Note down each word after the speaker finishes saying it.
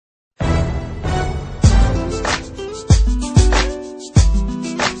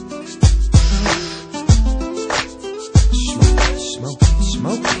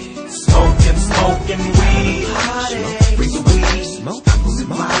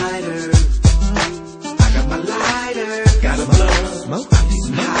lighter. I got my lighter. Got a blunt. I'm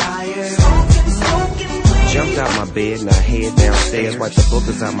getting higher. Jumped out my bed, now head downstairs. Wipe the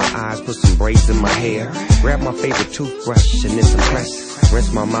boogers out my eyes, put some braids in my hair. Grab my favorite toothbrush and then some press.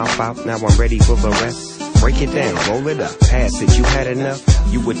 Rinse my mouth out, now I'm ready for the rest. Break it down, roll it up, pass it, you had enough?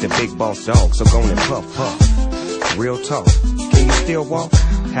 You with the big boss dog, so go and puff, puff. Real talk, can you still walk?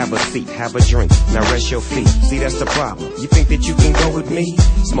 Have a seat, have a drink, now rest your feet. See, that's the problem, you think that you can go with me?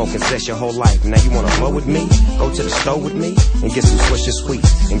 Smoking sex your whole life, now you wanna blow with me? Go to the store with me, and get some Swisher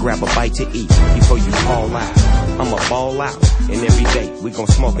Sweets, and grab a bite to eat, before you fall out. I'ma ball out, and every day, we gon'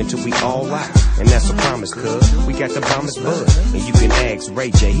 smoke until we all out. And that's a promise, cuz, we got the bombest bud. And you can ask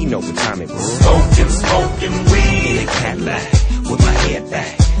Ray J, he know what time it was. Smoking weed in a Cadillac, with my head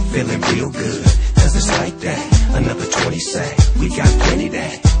back, feeling real good, cause it's like that. Another 20 sack, we got plenty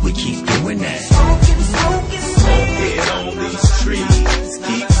that, we keep doing that. Smoking on these trees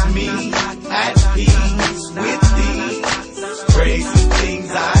keeps me at peace with these crazy things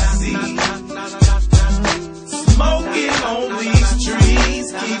I see. Smoking on these trees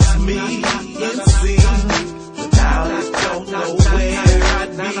keeps me in sync. Without it, don't know where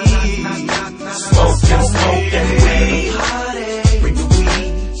I'd be. Smoking weed. Bring the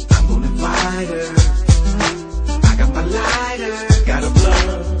weed, I'm gonna invite her. I got my lighter, got a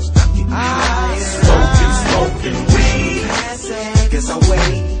blunt, I'm getting higher. Smoking weed. Guess I'll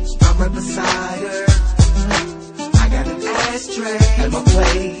wait, I'm right beside her. I got an ashtray at my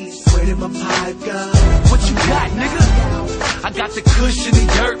place. Where did my pipe go? What you got, nigga? I got the cushion and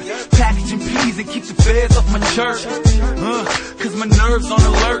dirt, packaging peas and keep the feds off my church. Cause my nerves on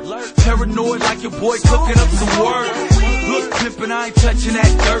alert, paranoid like your boy cooking up some work. Look, pimpin', I ain't touching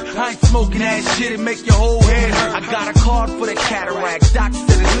that dirt. I ain't smoking that shit and make your whole head hurt. I got a card for the cataracts, doctor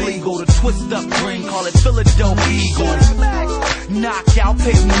said it's legal to twist up green, call it Philadelphia Eagle. Knockout,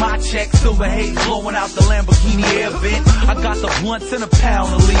 pay me my check, silver haze blowing out the Lamborghini air vent. I got the blunts and a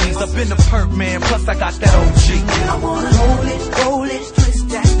pound of leaves, I've been the perk man, plus I got that OG. I wanna roll it, twist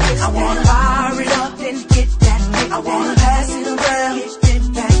that. I wanna fire it up and get that. I wanna pass it around,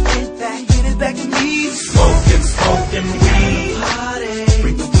 get it back to me. Smoking weed.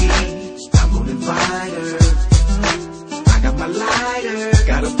 Bring the weed, I'm gonna invite her. I got my lighter,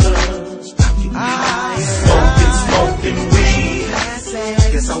 got a blunt, I'm getting higher. Smoking weed.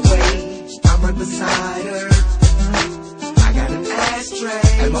 Guess I'll wait, I'm right beside her. I got an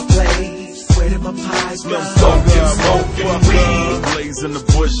ashtray at my place. Where did my pipe go? Smoking weed. Blazing the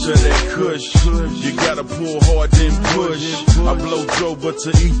bush of that kush. You gotta pull hard then push. I blow dough but to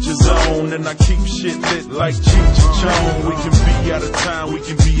each his own. And I keep shit lit like Cheech and Chong. We can be out of town, we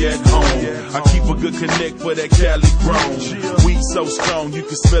can be at home. I keep a good connect for that Cali grown. Weed so strong you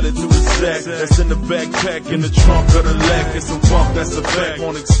can smell it through the sack. That's in the backpack, in the trunk of the lack. It's a bump, that's a fact,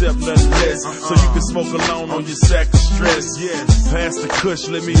 won't accept nothing less. So you can smoke alone on your sack of stress. Pass the kush,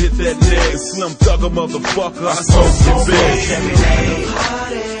 let me hit that neck. Slim Thugger motherfucker, I smoke your bed. Every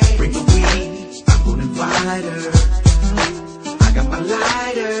day, bring the weed, I'm gonna invite her. I got my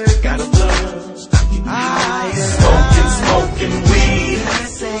lighter, got a blunt, I'm getting higher. Smoking weed.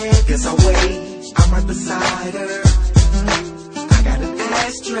 Guess I'll wait, I'm right beside her. I got an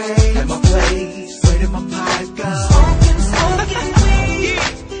ashtray at my place. Where did my pipe go? Smoking weed.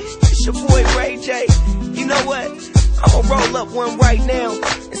 It's your boy Ray J. You know what? I'ma roll up one right now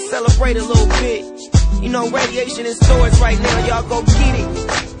and celebrate a little bit. You know, radiation in stores right now, y'all go get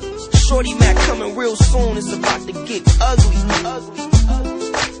it. Shorty Mac coming real soon, it's about to get ugly.